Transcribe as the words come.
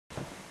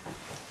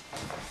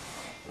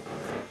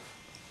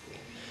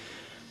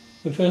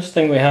The first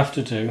thing we have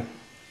to do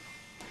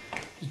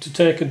is to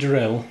take a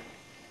drill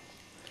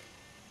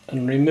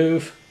and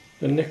remove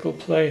the nickel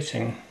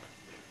plating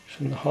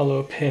from the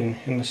hollow pin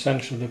in the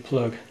centre of the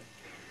plug.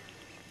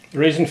 The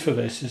reason for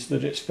this is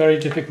that it's very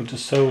difficult to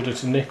solder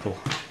to nickel.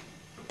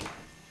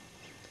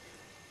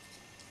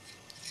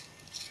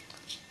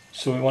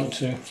 So we want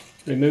to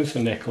remove the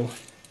nickel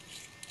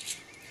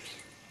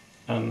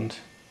and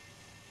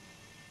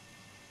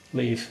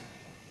leave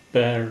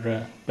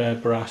bare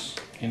brass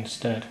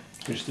instead,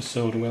 which the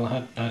solder will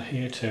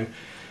adhere to.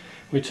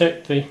 We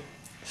take the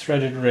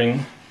threaded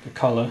ring, the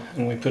collar,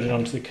 and we put it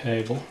onto the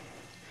cable.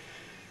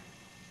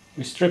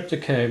 We strip the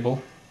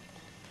cable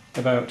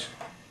about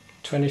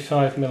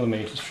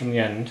 25mm from the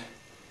end,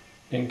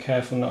 being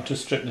careful not to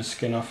strip the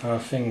skin off our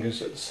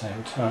fingers at the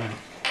same time.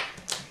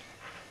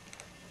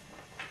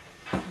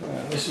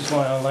 This is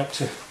why I like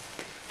to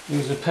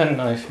use a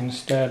penknife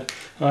instead.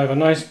 I have a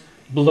nice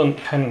blunt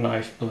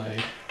penknife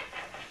blade.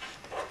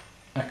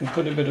 I can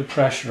put a bit of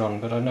pressure on,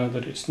 but I know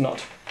that it's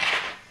not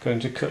going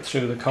to cut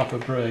through the copper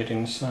braid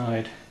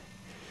inside.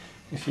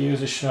 If you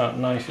use a sharp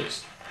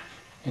knife,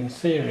 in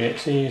theory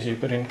it's easy,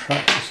 but in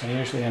practice I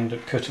usually end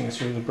up cutting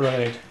through the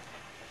braid.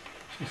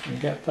 So if we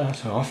get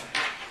that off,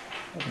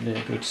 that'll be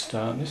a good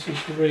start. This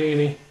is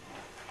really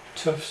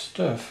tough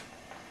stuff.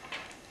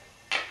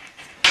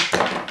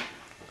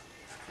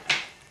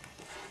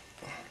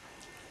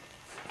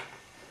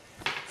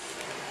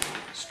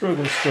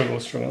 Struggle, struggle,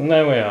 struggle, and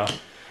there we are.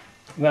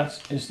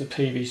 That is the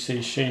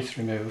PVC sheath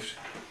removed.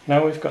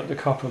 Now we've got the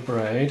copper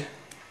braid.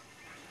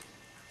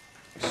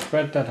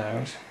 Spread that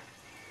out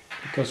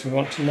because we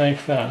want to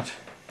make that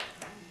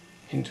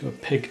into a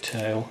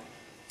pigtail,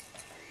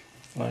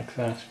 like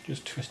that.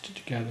 Just twist it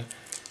together.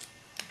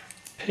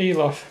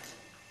 Peel off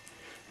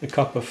the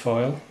copper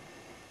foil.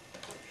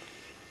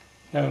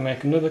 Now we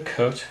make another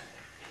cut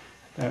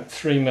about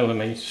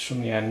 3mm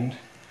from the end.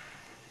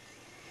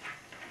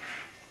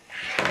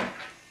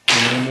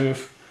 And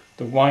remove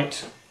the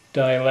white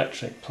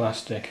dielectric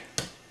plastic.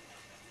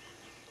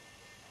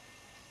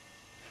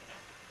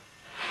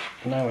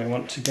 Now we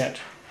want to get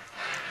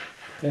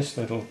this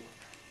little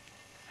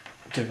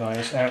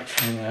device out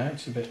from there.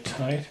 It's a bit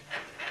tight.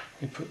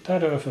 We put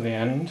that over the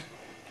end.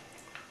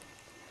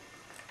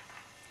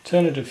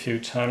 Turn it a few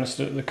times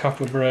so that the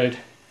copper braid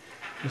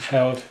is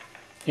held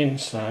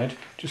inside.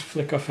 Just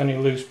flick off any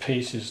loose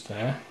pieces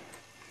there.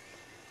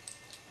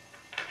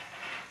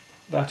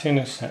 That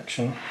inner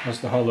section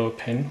has the hollow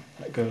pin.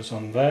 That goes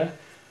on there.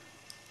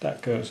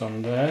 That goes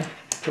on there.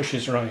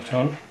 Pushes right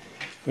on.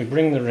 We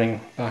bring the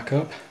ring back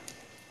up.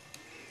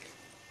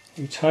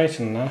 We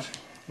tighten that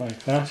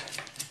like that.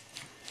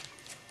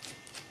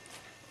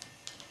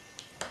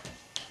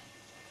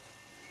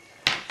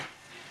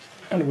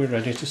 And we're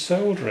ready to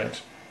solder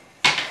it.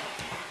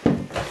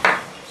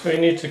 So you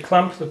need to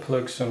clamp the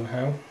plug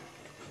somehow,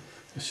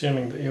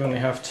 assuming that you only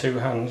have two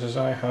hands as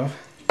I have.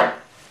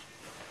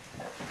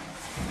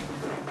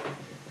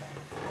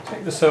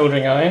 Take the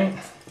soldering iron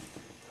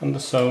and the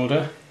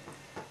solder,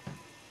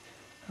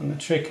 and the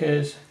trick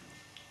is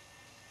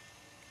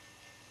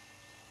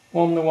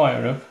warm the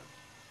wire up,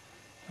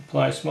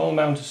 apply a small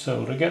amount of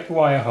solder, get the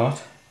wire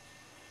hot,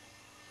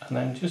 and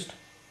then just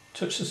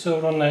touch the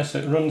solder on there so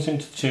it runs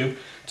into the tube,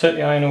 take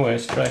the iron away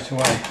straight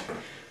away,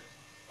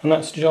 and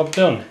that's the job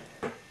done.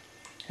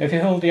 If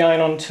you hold the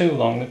iron on too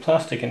long, the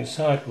plastic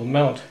inside will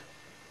melt.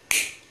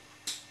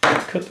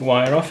 Cut the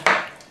wire off,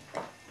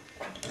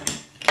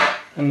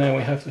 and there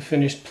we have the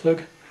finished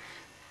plug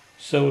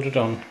soldered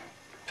on.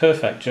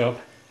 Perfect job.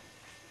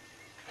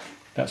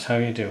 That's how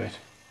you do it.